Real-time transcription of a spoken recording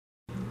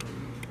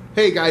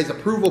Hey guys,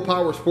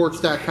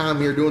 ApprovalPowersports.com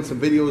here doing some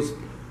videos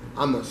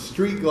on the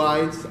Street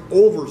Glides.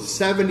 Over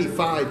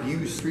 75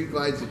 used Street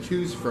Glides to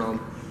choose from.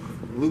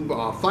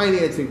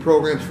 Financing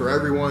programs for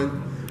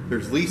everyone.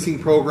 There's leasing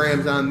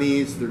programs on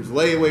these. There's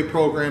layaway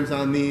programs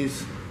on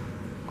these.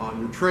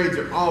 Your trades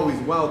are always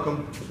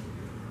welcome.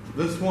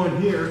 This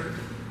one here,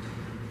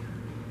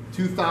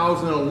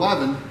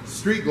 2011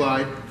 Street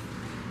Glide.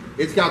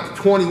 It's got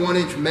the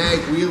 21-inch mag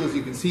wheel, as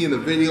you can see in the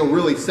video.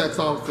 Really sets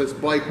off this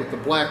bike with the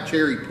black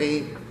cherry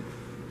paint.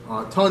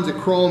 Tons of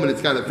chrome, and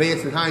it's got a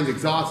Vance & Hines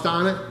exhaust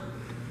on it.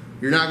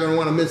 You're not going to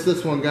want to miss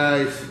this one,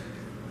 guys.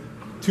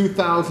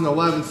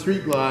 2011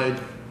 Street Glide,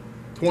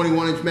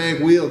 21-inch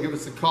mag wheel. Give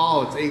us a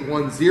call. It's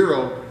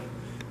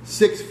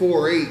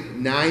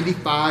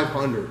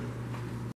 810-648-9500.